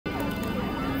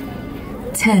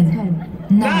10,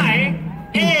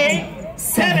 9, 8,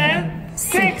 7,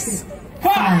 6,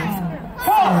 5,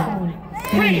 4,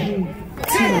 3,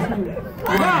 2,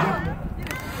 1,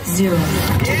 0.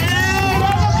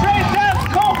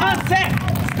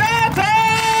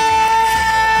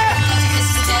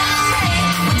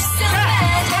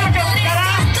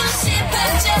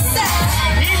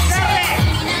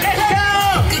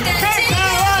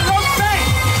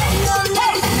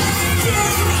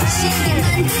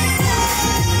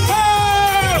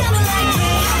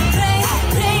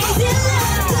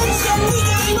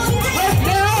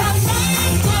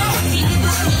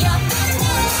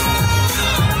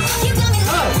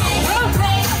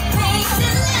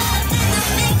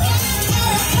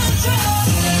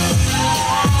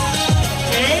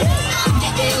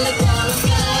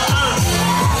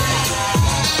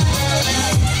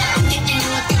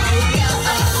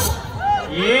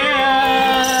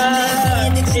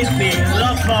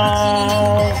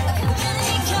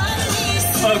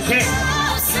 Okay.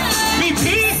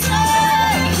 Repeat.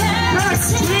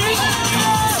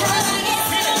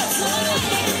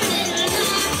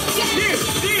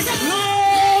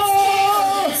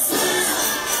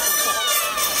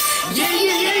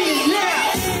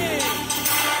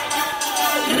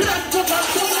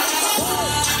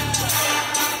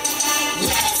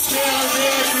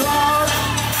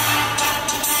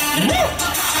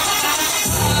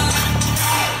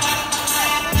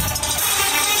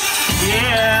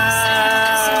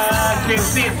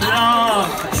 This long.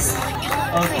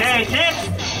 Okay, next.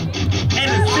 And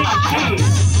the SAIKI.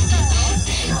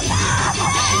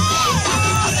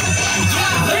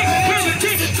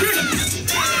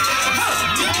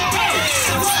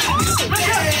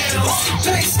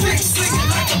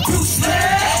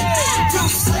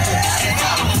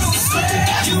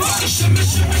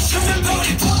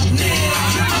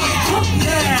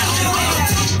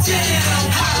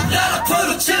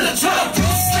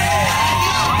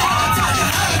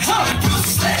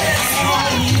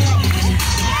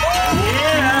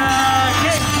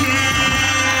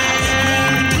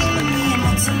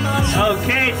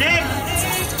 Okay, next.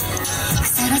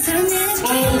 Oh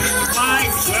my God.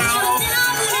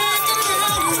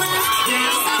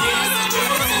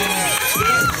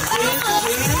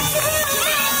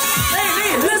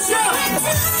 Hey, let's go.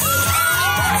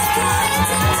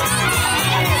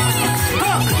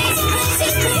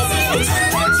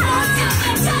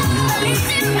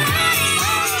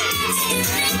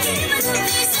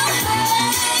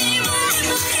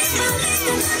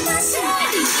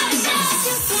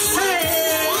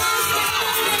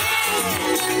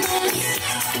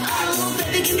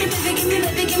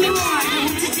 Give me more.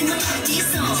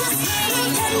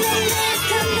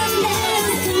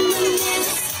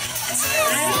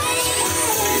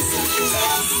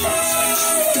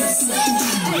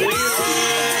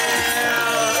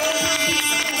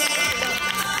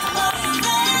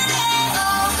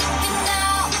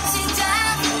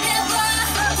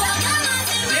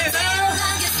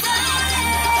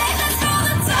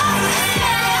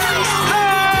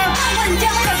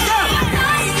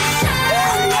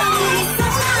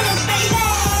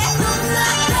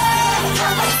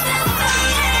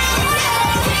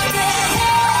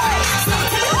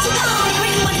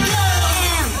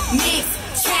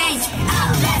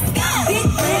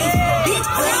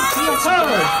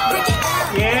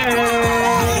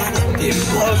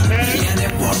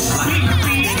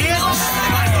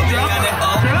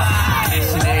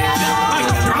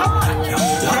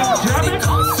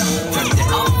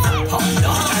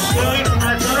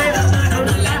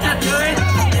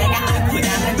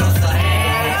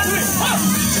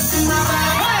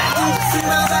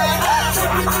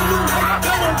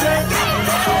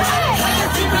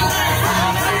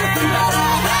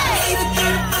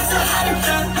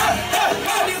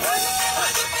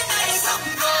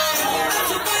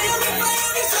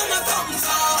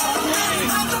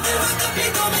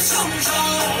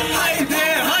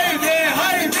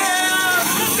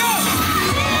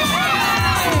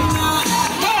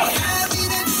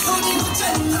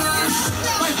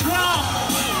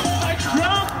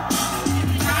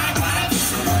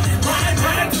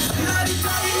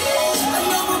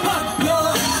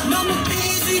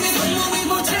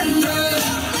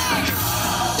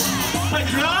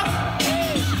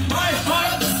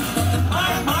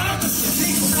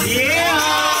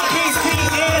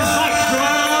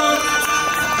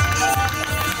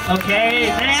 Okay,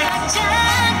 next.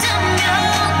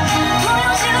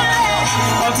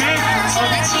 Okay.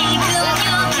 Let's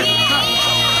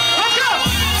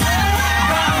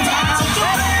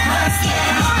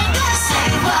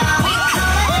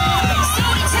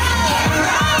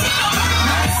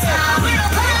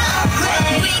go.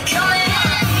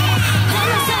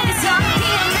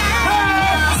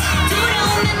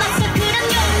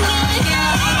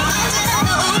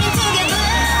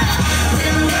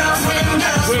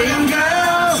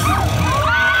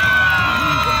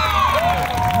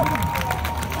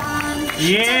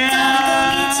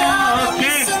 Yeah.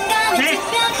 Okay. Next.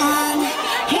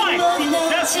 One.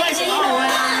 Just like always.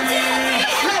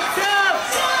 Let's go.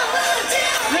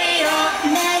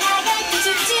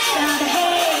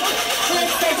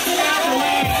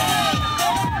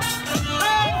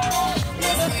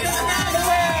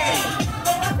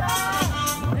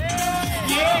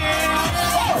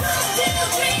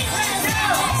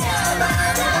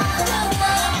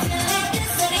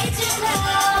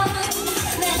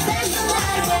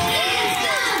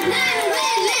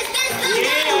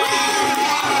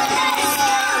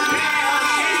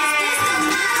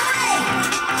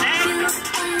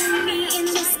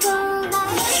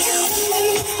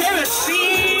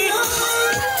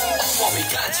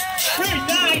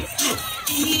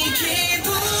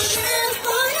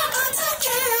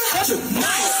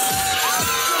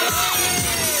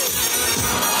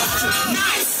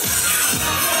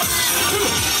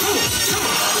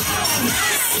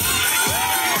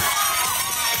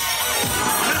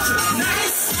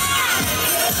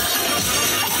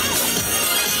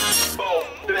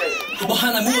 뭐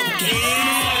하나 물어볼게.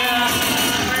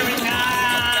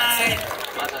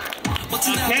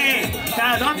 오케이.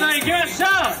 자, どんどん行きましょう。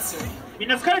みん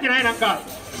な疲れてない？なんか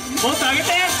もっと上げ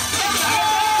て。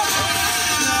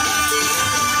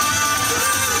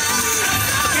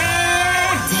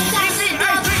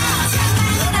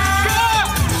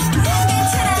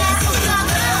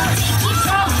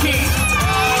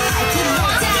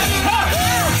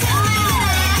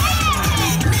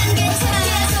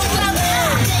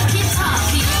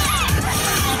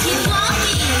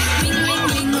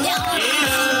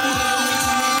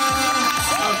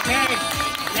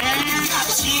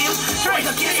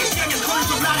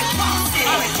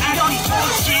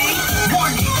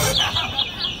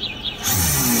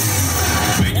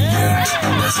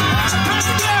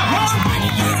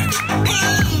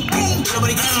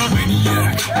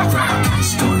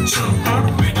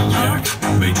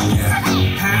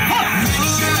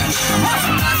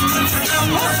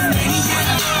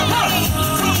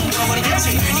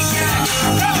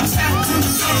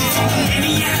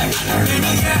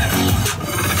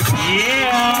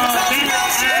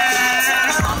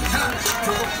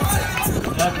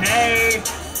Okay.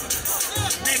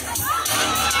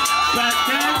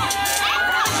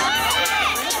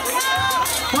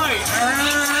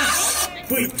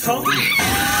 Wait, talk.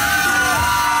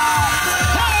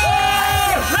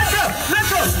 Let's go! Let's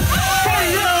go!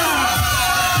 Fire!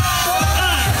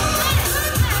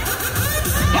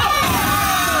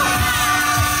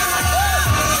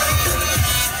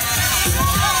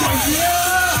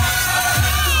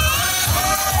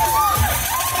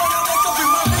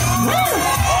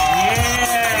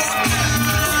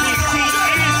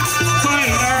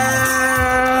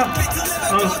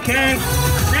 Okay.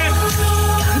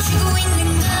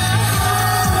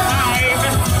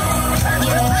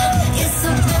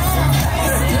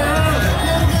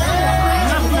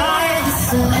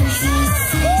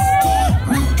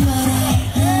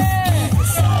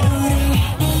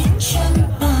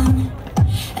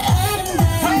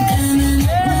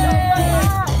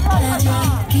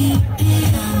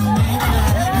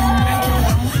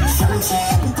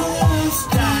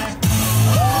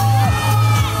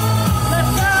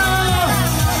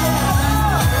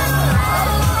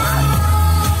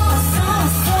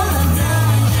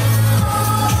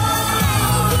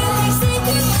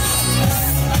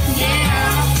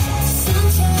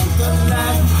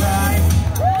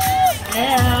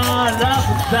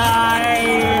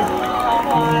 Dive.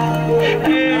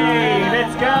 Hey,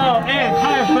 let's go and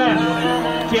have fun.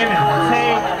 Give it,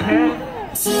 take it.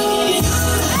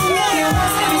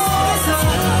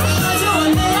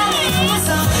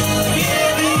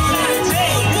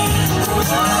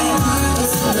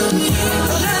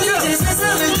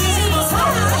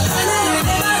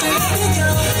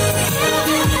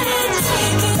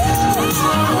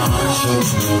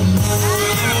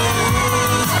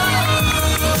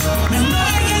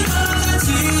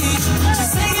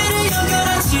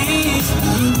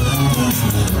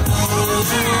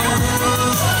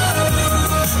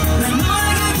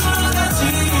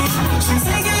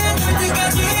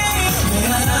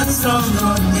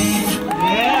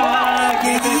 Yeah,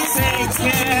 give it, take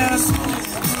it.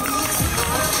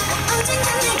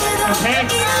 Okay.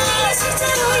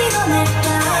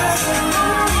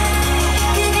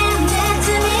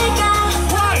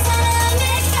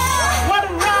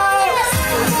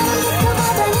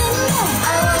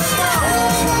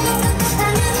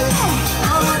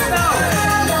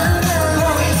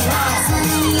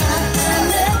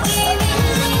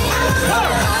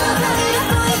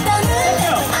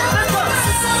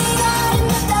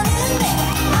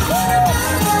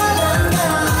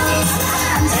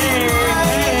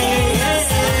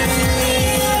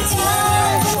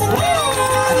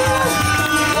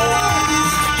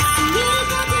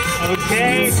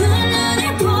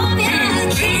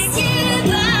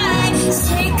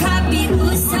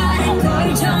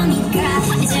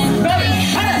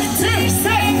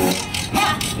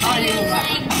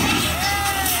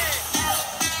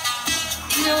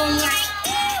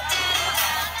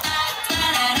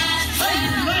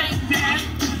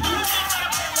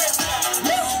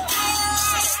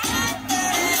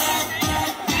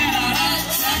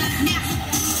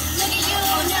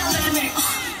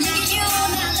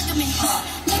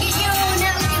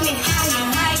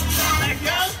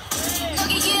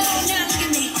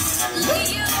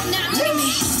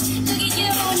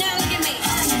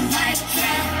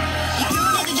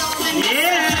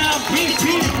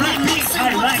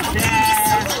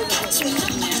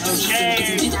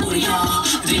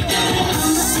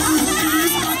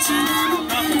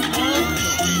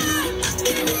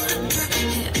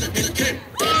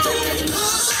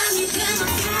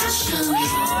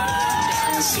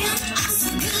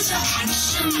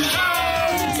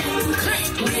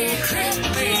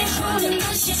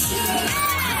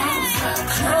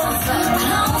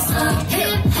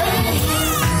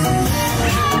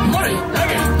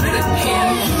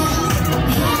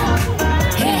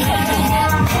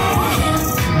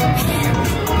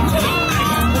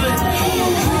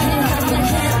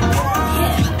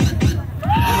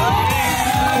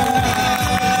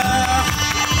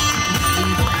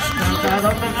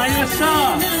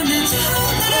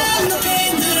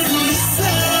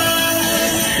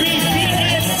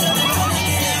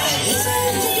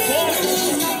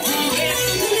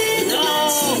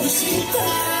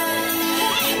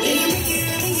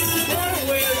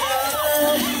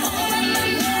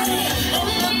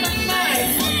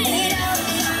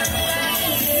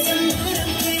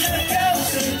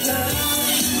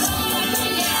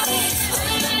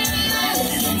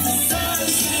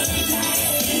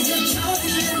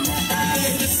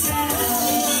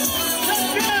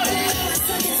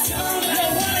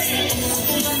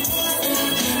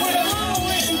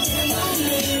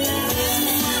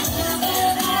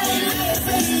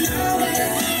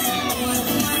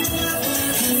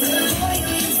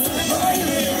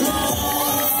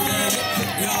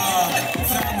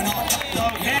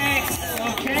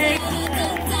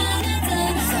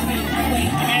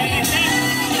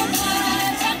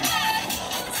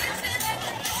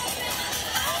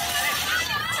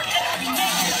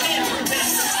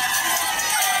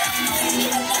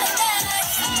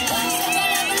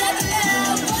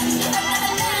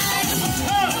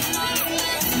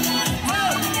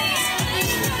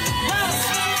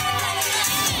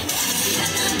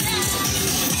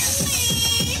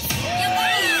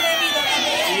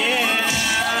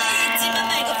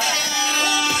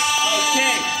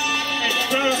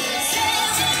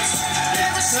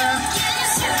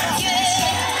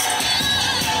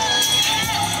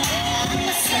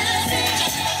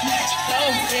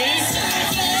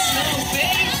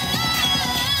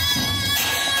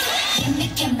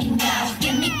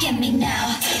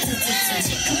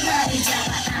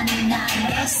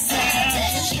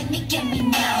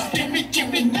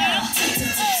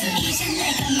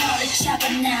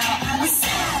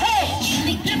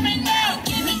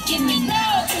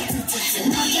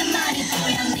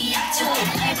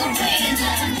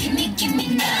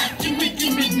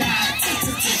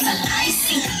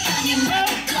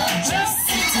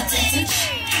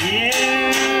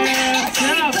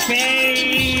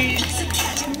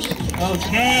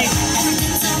 Okay.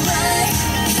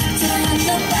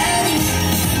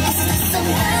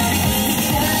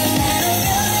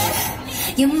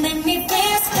 You make me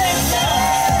feel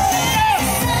special.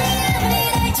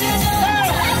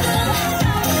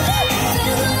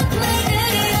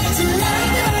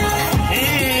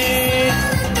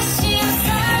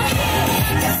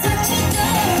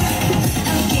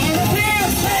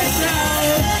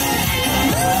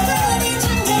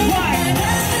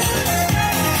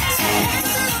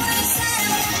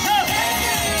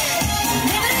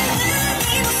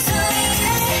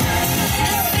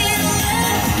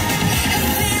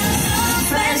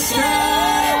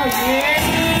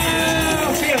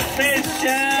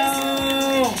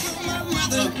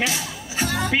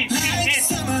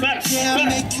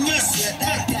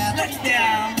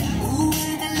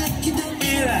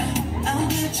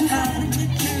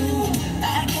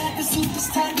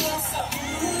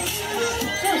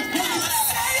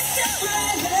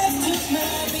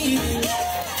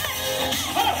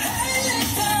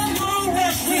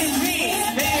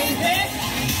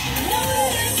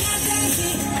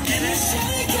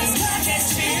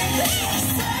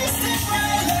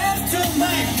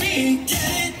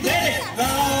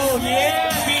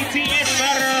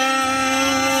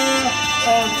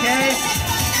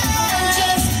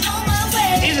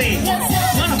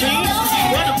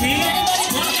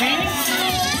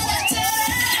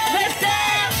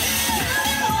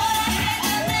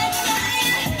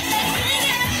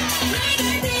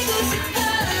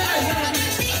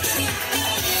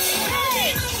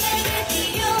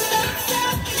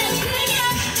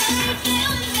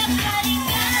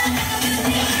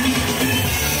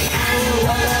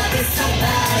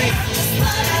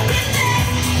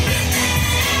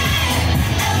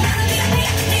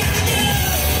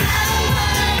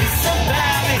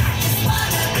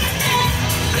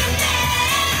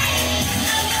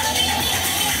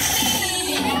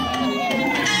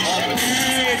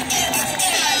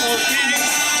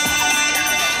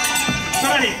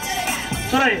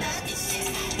 Sorry.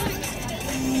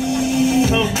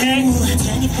 Okay.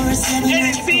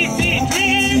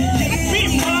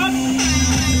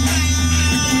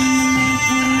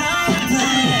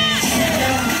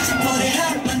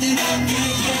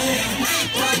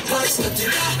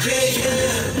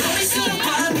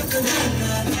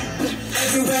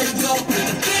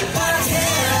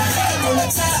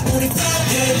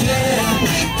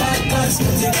 Yeah,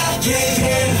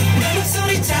 yeah. 내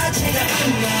목소리 자체가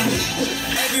안 나.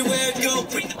 Everywhere I go,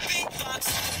 bring the beatbox.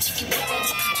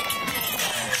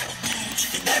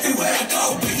 Everywhere I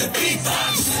go, bring the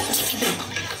beatbox.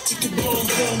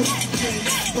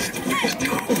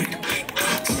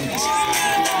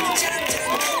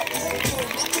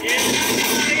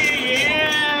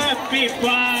 Yeah,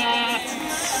 beatbox.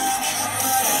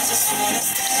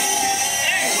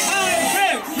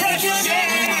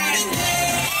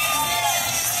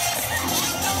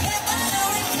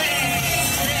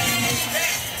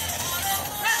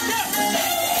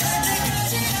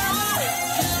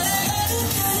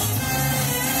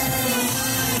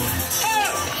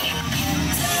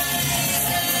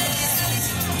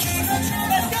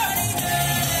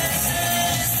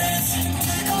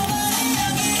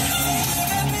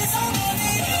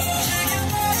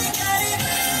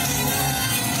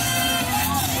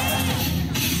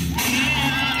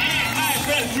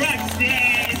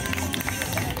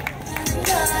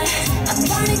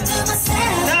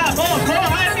 자, 뭐 더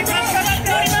하얀 감사가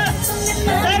때리면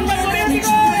땀만 뿌리고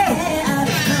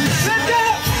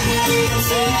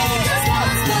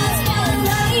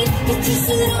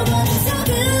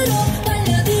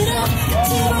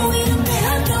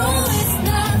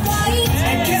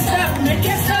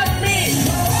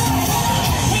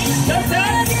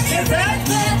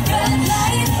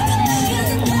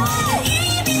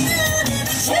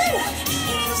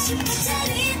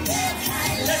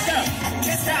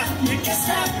You can't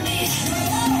stop me.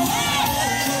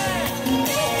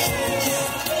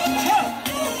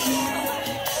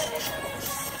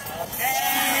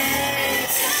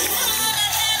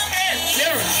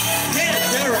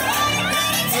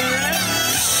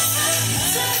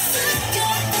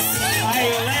 Are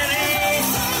you ready?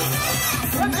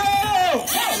 Let's go!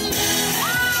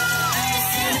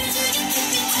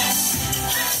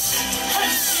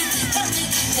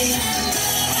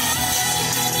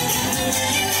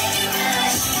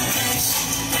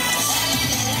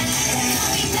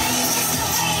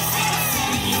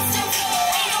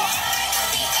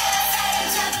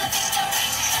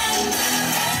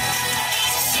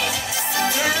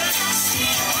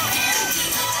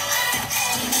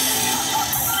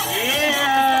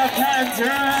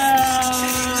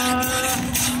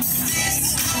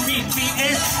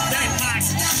 BTS,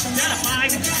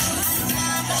 Dynamite.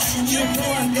 You're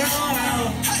going girl.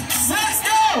 Let's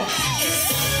go!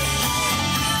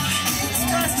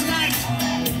 First tonight.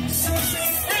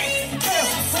 3, 2,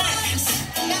 1.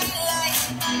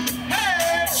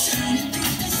 Hey!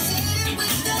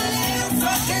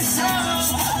 Fucking song.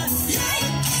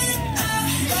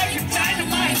 Like a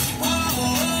dynamite.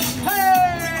 Hey!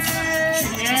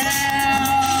 Yeah!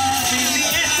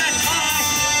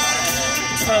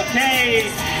 Okay.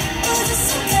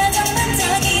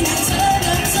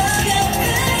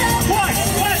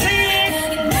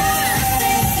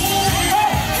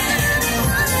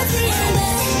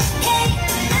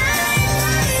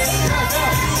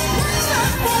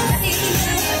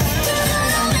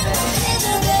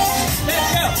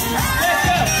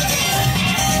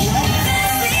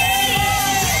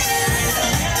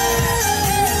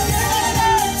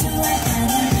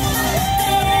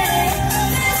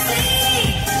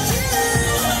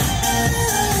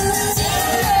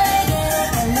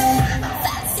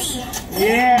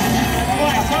 Yeah,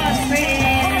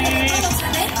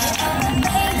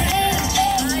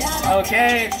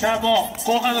 okay, 자, 뭐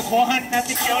고한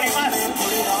나한테 겨울이만.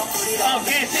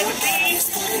 Okay, 17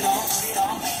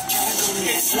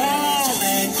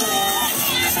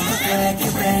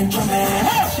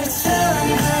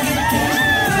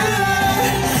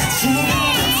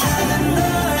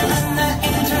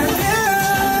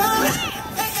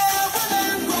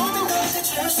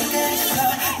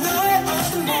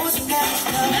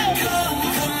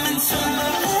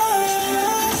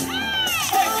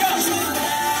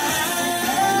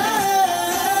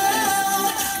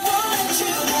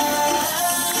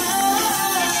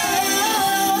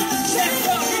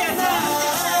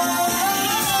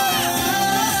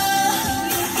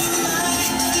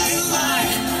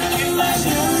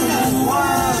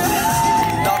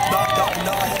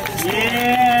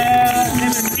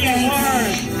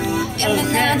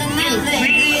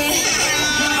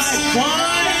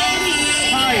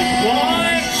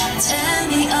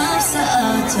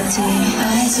 words.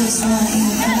 I just want you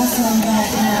to come from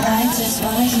right now. I just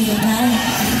want to hear your mind.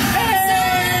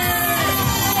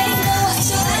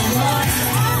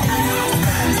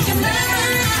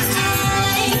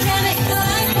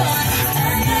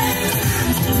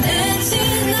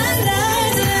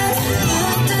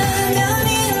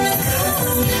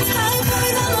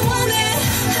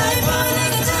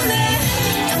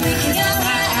 We can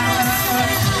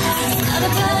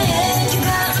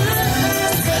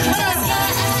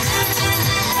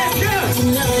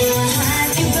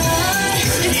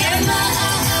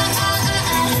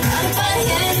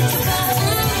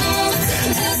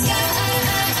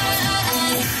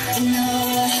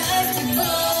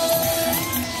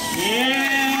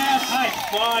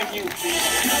like you. Come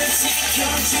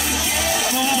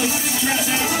on, you can catch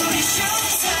it.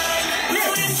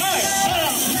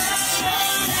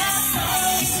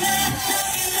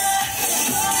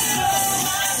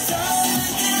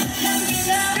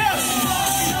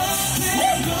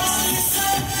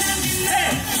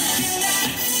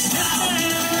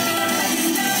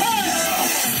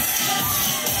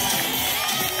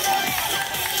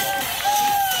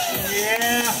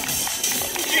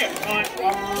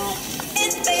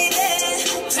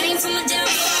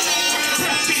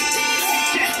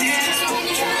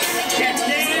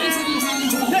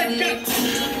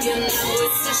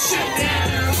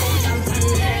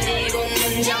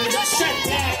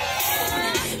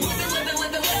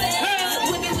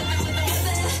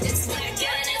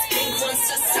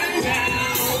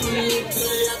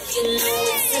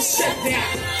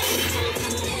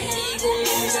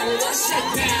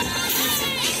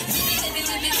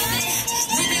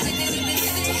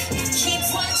 Keep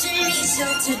watching me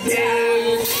shelter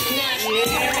down.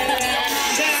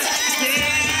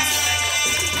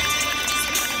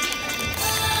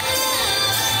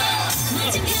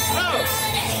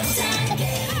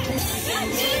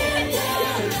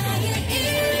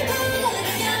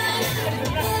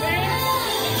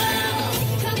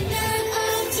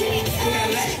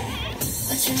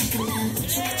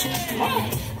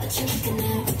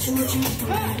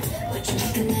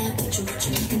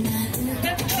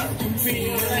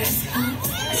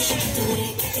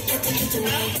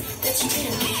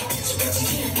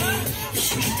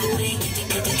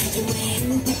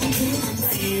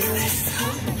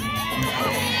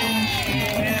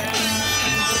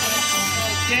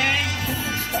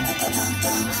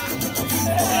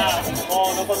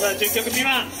もう残すは10曲未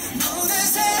満。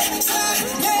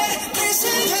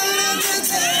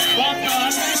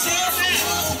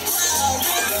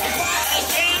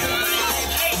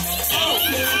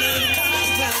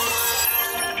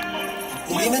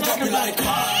우리는 dropping like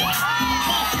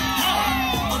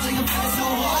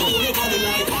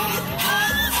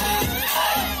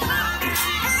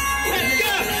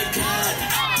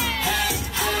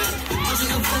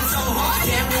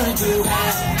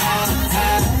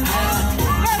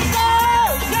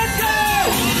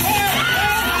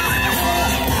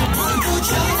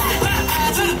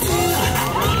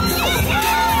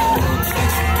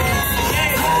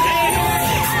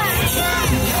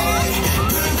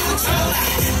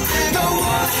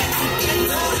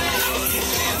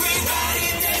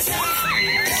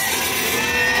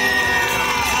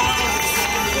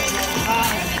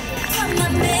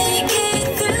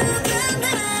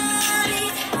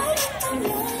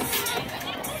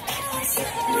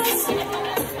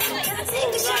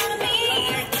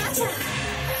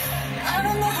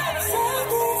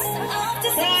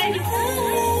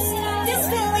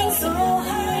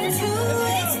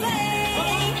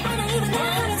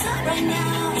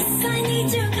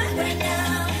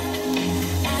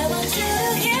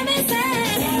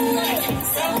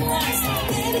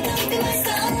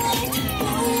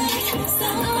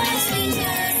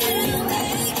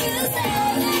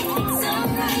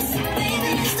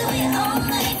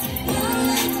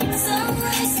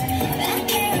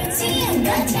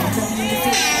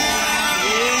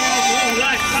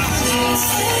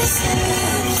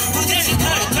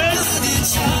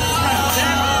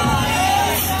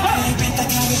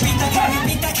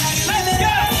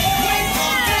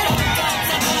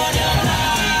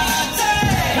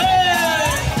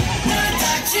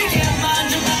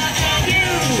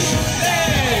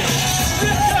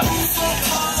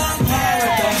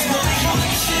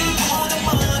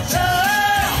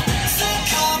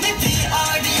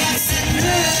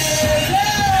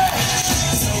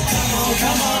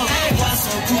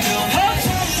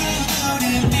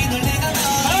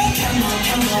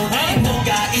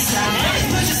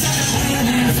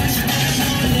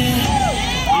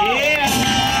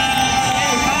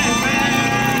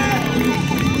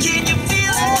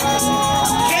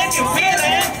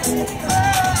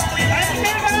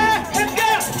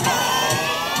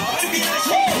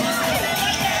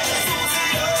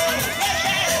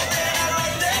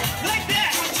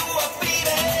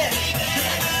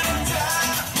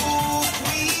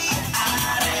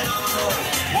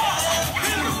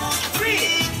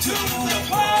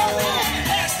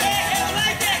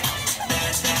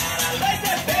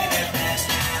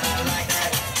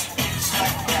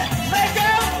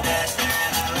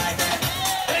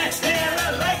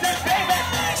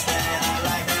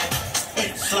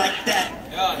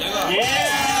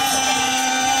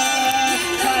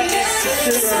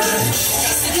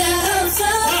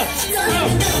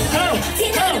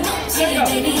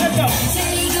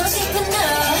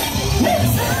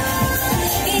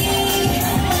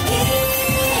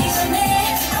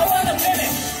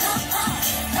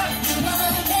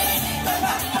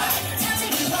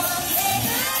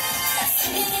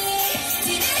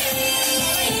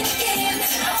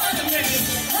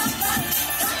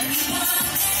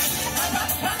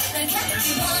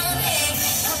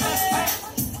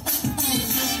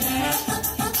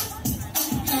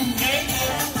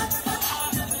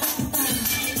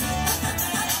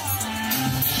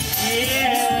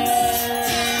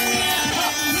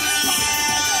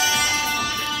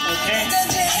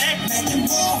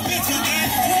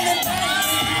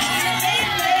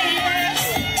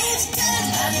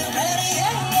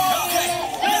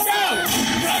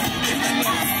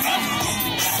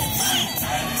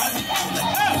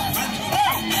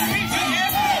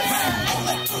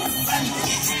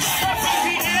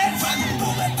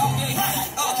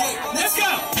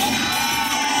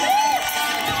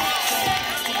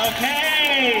OK。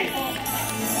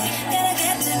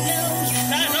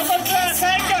さあ残すは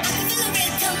3曲。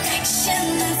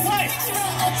はい。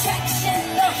OK。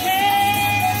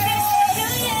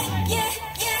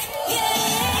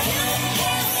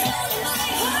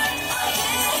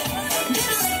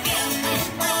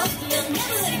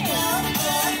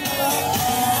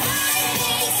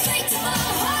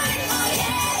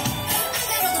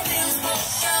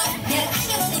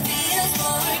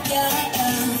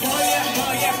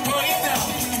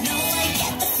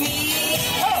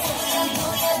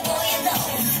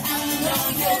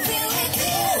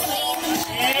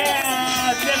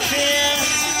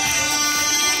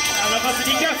残す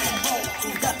2曲。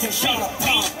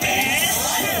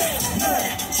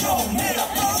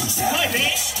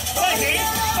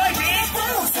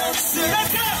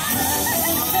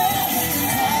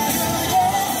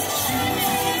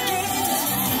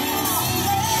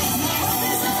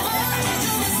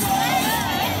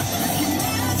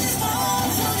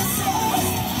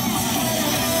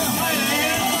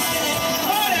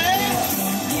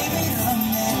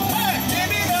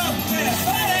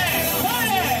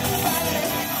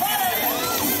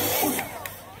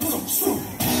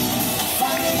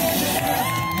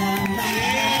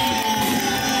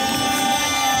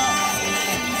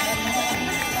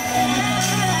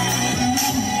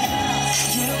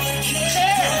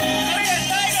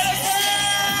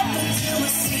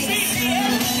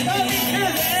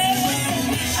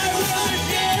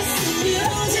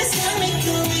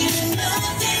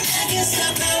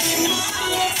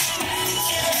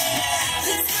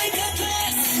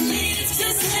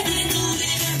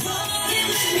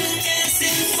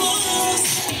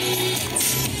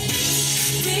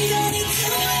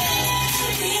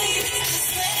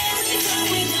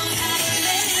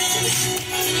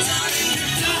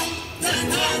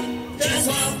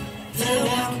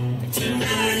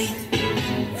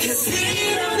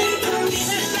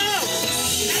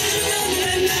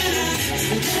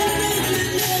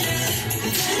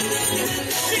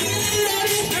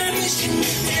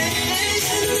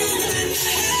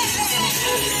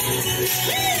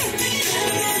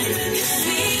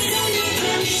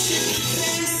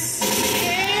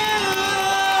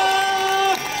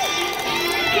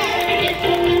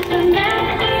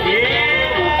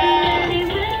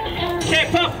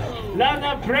ラン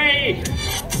ナープレイ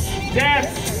で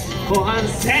す。後半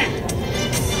戦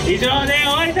以上で終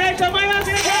わりたいと思いま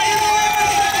す。皆さん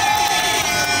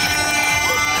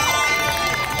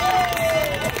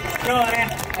今日はね、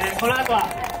この後は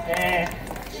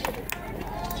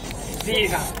リリー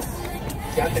さん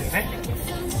やってるね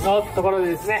のところ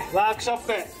でですね、ワークショッ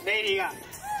プメイリーが今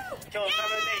日多分ね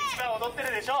一番踊って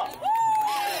るでしょう。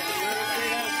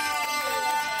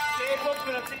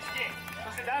J-POP の知識、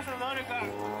そしてダンスの能力は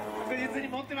確実に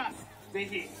持ってます。ぜ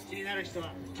ひ気になる人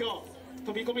は今日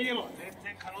飛び込みでも全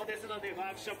然可能ですので、ワ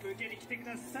ークショップ受けに来てく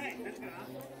ださい。大丈夫か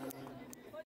な。